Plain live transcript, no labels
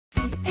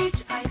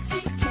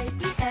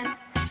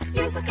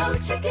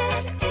code chicken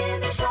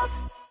in the shop.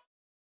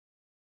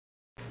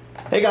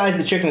 Hey guys,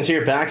 the Chicken is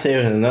here, back today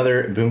with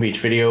another Boom Beach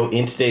video.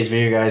 In today's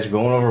video, guys, we're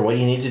going over what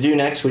you need to do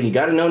next, what you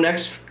got to know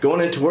next,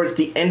 going in towards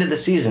the end of the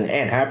season.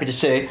 And happy to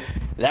say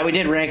that we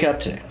did rank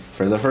up today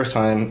for the first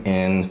time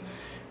in,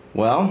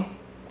 well,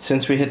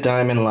 since we hit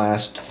Diamond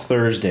last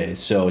Thursday.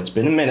 So it's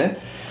been a minute.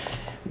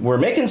 We're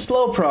making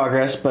slow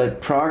progress, but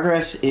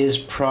progress is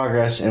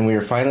progress, and we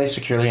are finally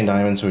securely in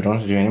Diamond, so we don't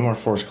have to do any more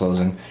force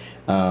closing.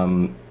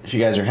 If you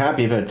guys are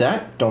happy about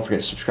that, don't forget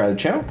to subscribe to the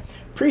channel.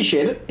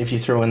 Appreciate it if you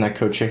throw in that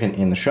code chicken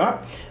in the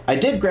shop. I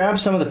did grab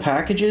some of the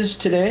packages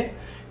today.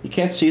 You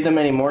can't see them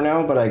anymore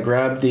now, but I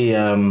grabbed the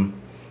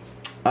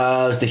it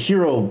was the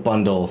hero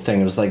bundle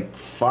thing. It was like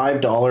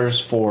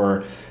 $5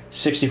 for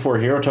 64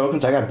 hero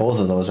tokens. I got both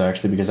of those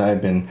actually because I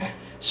have been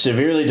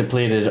severely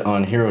depleted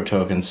on hero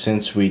tokens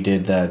since we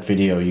did that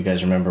video, you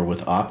guys remember,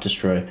 with Op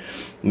Destroy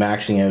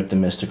maxing out the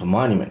mystical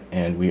monument,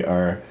 and we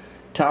are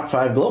top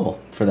 5 global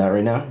for that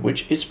right now,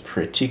 which is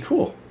pretty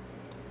cool.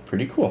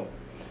 Pretty cool.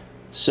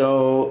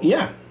 So,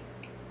 yeah.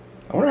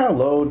 I wonder how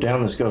low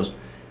down this goes.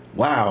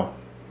 Wow.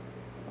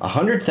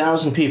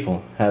 100,000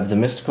 people have the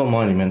mystical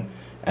monument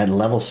at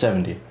level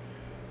 70.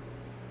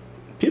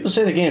 People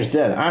say the game's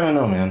dead. I don't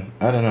know, man.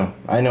 I don't know.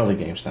 I know the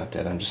game's not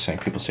dead. I'm just saying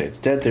people say it's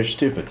dead. They're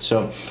stupid.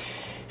 So,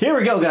 here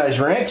we go, guys.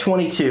 Rank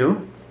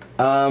 22.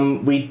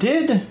 We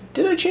did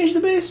I change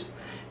the base?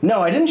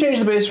 No, I didn't change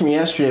the base from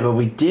yesterday, but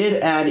we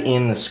did add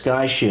in the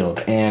Sky Shield.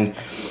 And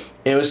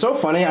it was so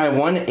funny. I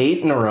won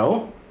 8 in a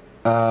row.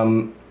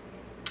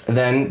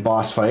 Then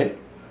boss fight,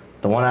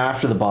 the one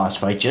after the boss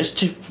fight, just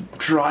to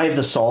drive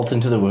the salt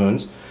into the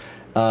wounds.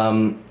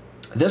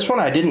 This one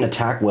I didn't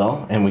attack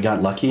well, and we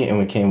got lucky, and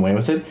we came away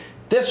with it.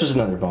 This was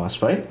another boss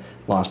fight,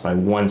 lost by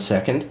 1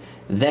 second.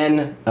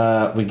 Then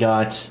we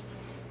got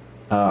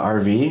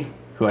RV,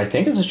 who I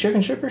think is a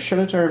chicken shipper. Shout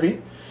out to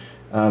RV.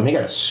 He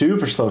got a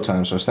super slow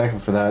time, so I was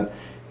thankful for that.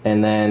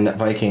 And then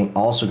Viking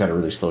also got a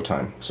really slow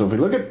time. So if we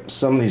look at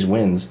some of these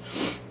wins,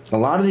 a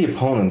lot of the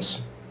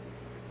opponents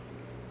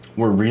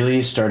were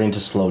really starting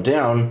to slow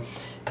down,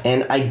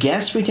 and I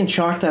guess we can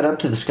chalk that up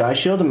to the Sky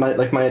Shield. And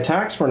my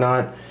attacks were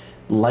not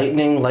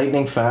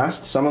lightning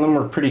fast. Some of them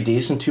were pretty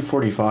decent,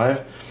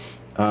 245,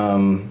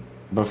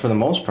 but for the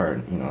most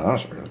part, you know, that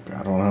was really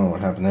bad. I don't know what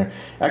happened there.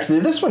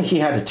 Actually, this one he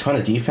had a ton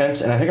of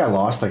defense, and I think I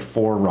lost like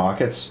 4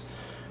 rockets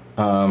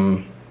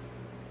right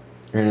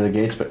to the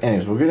gates. But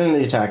anyways, we'll get into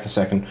the attack in a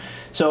second.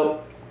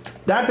 So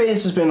that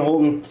base has been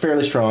holding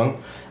fairly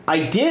strong.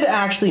 I did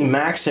actually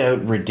max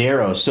out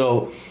Rodero,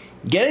 so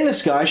getting the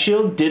Sky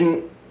Shield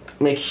didn't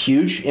make a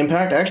huge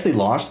impact. I actually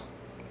lost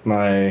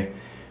my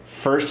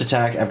first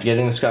attack after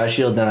getting the Sky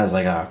Shield. Then I was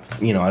like,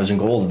 you know, I was in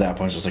gold at that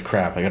point. So I was like,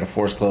 crap, I got to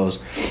force close.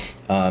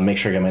 Make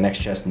sure I get my next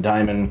chest in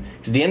Diamond.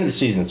 Because at the end of the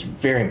season, it's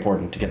very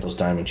important to get those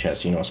Diamond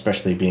chests, you know,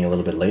 especially being a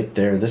little bit late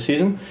there this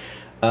season.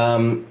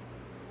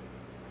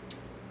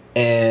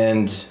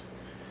 And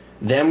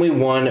then we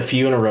won a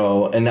few in a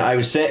row. And I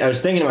was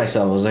thinking to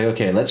myself, I was like,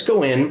 okay, let's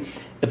go in.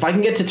 If I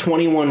can get to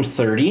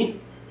 2130,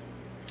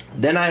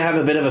 then I have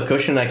a bit of a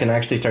cushion. I can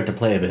actually start to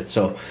play a bit.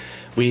 So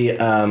we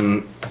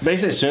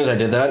basically, as soon as I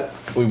did that,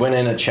 we went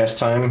in at chess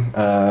time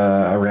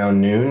around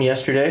noon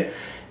yesterday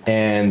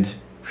and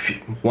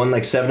won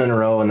like 7 in a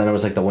row. And then it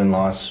was like the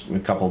win-loss, a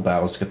couple of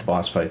battles to get the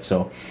boss fight.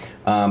 So,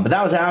 but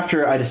that was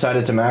after I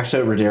decided to max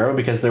out Rodero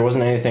because there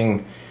wasn't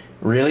anything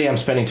really I'm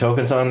spending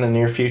tokens on in the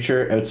near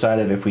future outside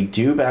of if we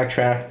do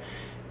backtrack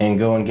and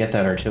go and get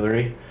that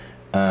artillery.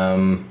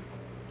 But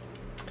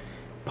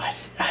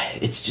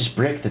it's just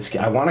brick that's,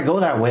 I want to go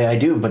that way, I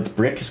do, but the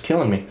brick is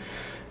killing me.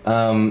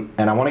 And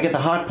I want to get the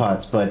hot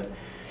pots, but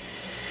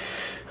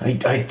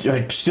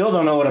I still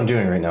don't know what I'm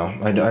doing right now.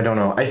 I don't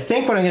know. I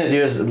think what I'm going to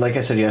do is, like I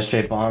said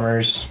yesterday,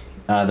 bombers,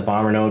 the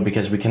bomber node,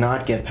 because we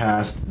cannot get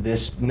past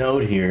this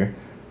node here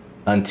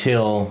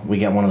until we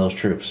get one of those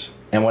troops.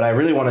 And what I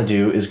really want to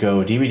do is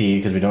go DBD,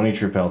 because we don't need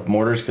troop health,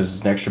 mortars, because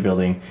it's an extra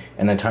building,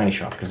 and then tiny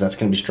shock, because that's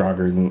going to be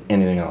stronger than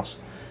anything else.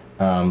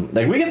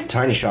 Like, we get the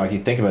tiny shock, you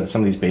think about it,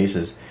 some of these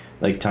bases,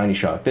 like tiny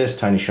shock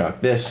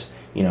this,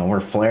 you know, we're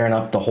flaring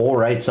up the whole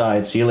right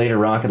side, see you later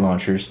rocket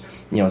launchers,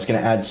 you know, it's going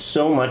to add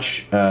so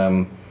much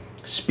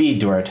speed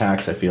to our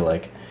attacks, I feel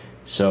like.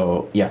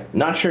 So, yeah,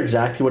 not sure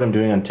exactly what I'm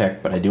doing on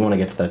tech, but I do want to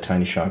get to that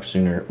tiny shock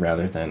sooner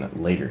rather than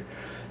later.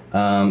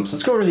 So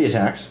let's go over the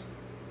attacks.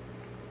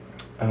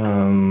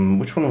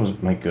 Which one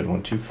was my good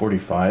one?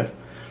 245.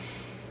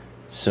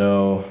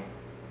 So,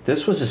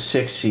 this was a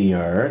 6 CR,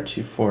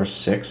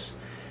 246.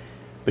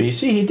 But you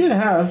see, he did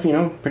have, you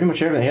know, pretty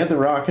much everything. He had the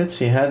rockets.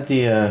 He had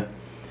the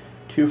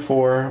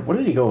 2-4. What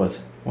did he go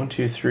with? 1,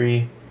 2,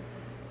 3.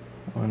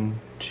 1,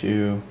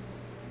 2.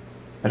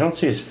 I don't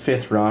see his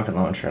 5th rocket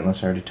launcher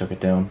unless I already took it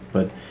down.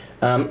 But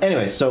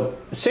anyway, so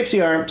 6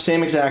 ER,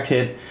 same exact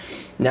hit.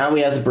 Now we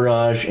have the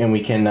barrage, and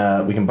we can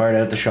BART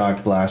out the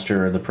shock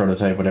blaster or the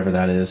prototype, whatever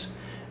that is,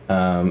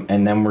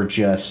 and then we're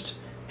just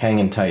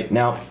hanging tight.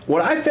 Now,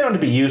 what I found to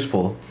be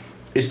useful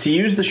is to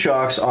use the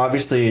shocks,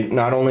 obviously,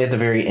 not only at the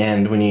very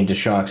end when you need to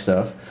shock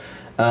stuff,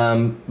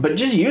 but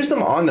just use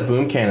them on the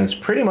boom cannons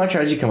pretty much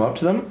as you come up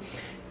to them.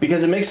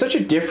 because it makes such a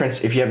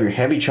difference if you have your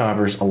heavy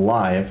choppers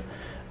alive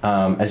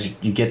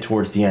as you get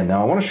towards the end.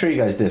 Now I want to show you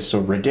guys this.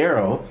 So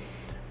Rodero,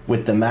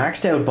 with the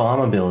maxed out bomb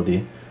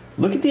ability,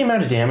 look at the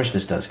amount of damage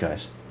this does,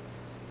 guys.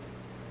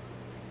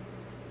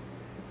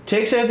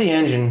 Takes out the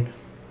engine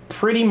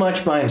pretty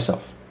much by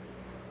himself.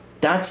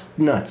 That's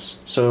nuts.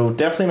 So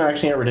definitely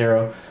maxing out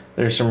Rodero.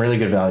 There's some really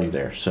good value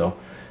there. So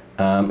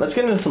let's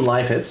get into some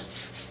live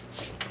hits.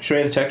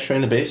 Showing the tech,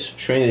 showing the base,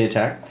 showing the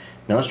attack.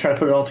 Now let's try to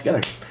put it all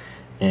together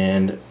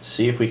and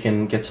see if we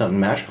can get something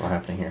magical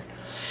happening here.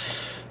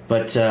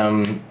 But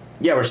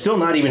yeah, we're still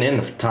not even in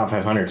the top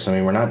 500, so I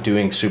mean, we're not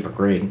doing super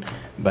great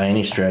by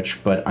any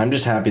stretch, but I'm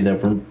just happy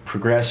that we're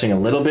progressing a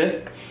little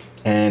bit,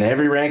 and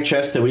every rank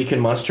chest that we can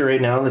muster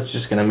right now, that's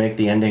just going to make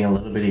the ending a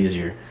little bit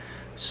easier.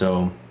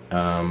 So,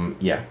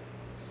 yeah.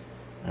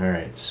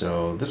 Alright,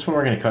 so this one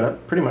we're going to cut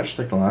up pretty much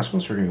like the last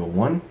one, so we're going to go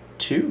 1,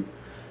 2,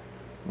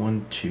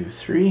 1, 2,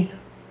 3,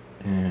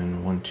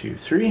 and 1, 2,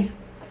 3.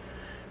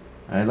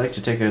 I'd like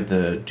to take out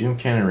the Doom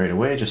Cannon right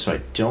away, just so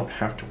I don't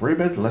have to worry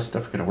about it. The less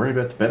stuff I gotta worry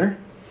about, the better.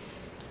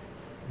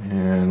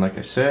 And like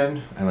I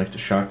said, I like to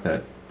shock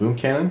that Boom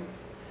Cannon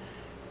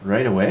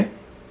right away.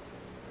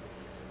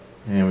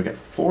 And we got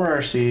 4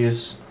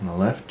 RCs on the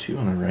left, 2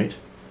 on the right.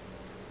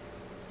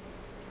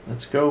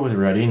 Let's go with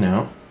Ruddy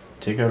now.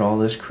 Take out all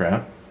this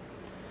crap.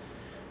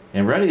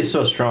 And Ruddy is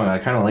so strong, I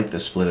kind of like the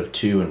split of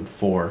 2 and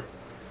 4.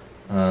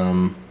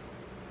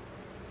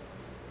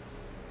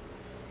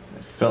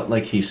 Felt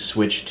like he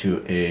switched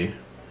to a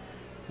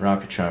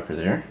rocket chopper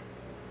there.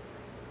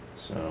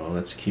 So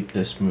let's keep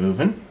this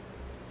moving.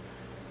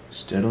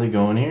 Steadily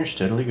going here,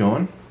 steadily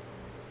going.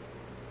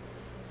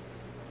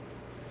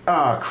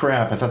 Ah,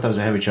 crap, I thought that was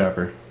a heavy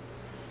chopper.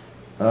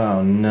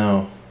 Oh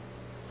no.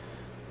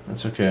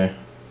 That's okay.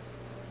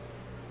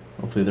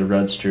 Hopefully the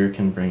Rudster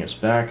can bring us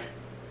back.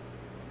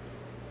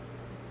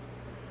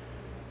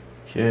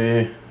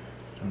 Okay,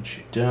 don't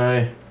you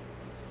die.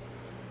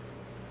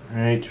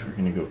 Alright, we're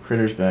gonna go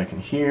critters back in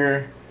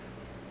here.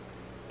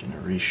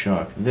 Gonna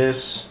reshock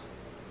this.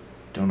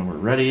 Don't know where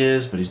Ruddy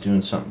is, but he's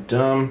doing something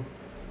dumb.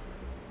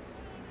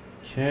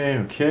 Okay,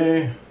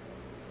 okay.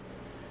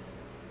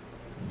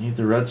 Need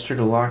the Rudster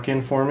to lock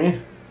in for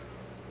me.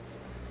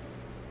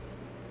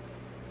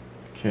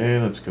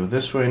 Okay, let's go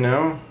this way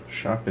now.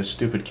 Shock this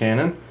stupid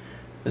cannon.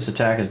 This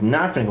attack has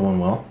not been going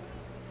well.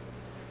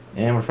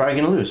 And we're probably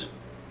gonna lose.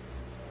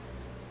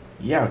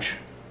 Youch.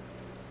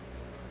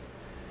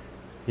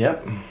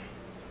 Yep.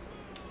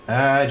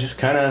 Just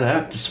kind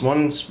of this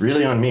one's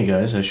really on me,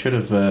 guys. I should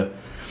have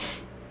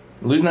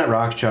losing that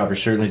rocket chopper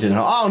certainly didn't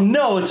help. Oh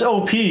no, it's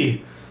OP,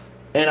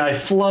 and I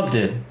flubbed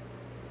it.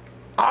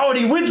 Oh, and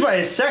he wins by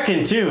a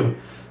second too.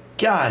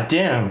 God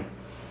damn,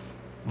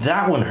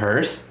 that one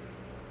hurt.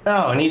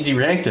 Oh, and he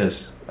deranked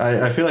us.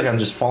 I feel like I'm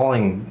just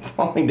falling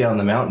down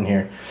the mountain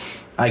here.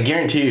 I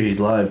guarantee you he's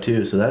live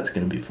too, so that's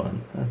gonna be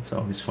fun. That's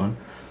always fun.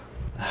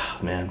 Oh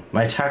man,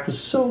 my attack was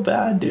so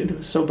bad, dude. It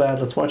was so bad.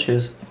 Let's watch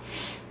his.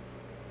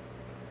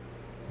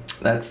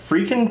 That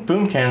freaking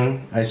Boom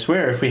Cannon, I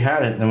swear, if we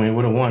had it, then we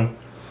would have won.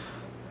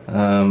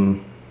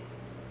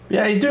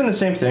 Yeah, he's doing the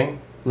same thing.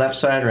 Left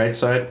side, right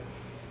side.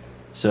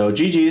 So,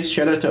 GG's.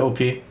 Shout out to OP.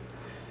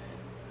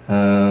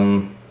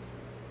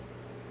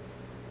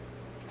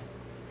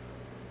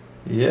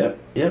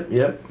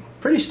 Yep.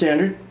 Pretty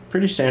standard.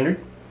 Pretty standard.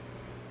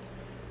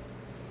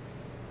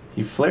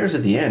 He flares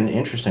at the end.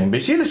 Interesting. But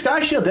you see, the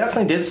Sky Shield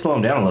definitely did slow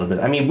him down a little bit.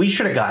 I mean, we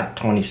should have got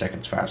 20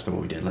 seconds faster than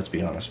what we did, let's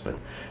be honest. But,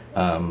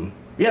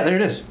 yeah, there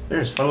it is.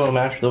 There's a fun little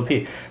match with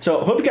OP.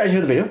 So, hope you guys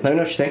enjoyed the video. Let me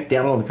know what you think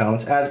down below in the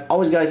comments. As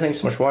always, guys, thanks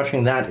so much for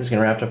watching. That is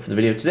going to wrap it up for the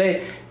video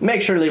today.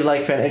 Make sure to leave a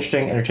like if you found it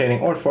interesting, entertaining,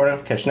 or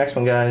informative. Catch the next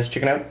one, guys.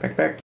 Check it out.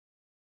 Back.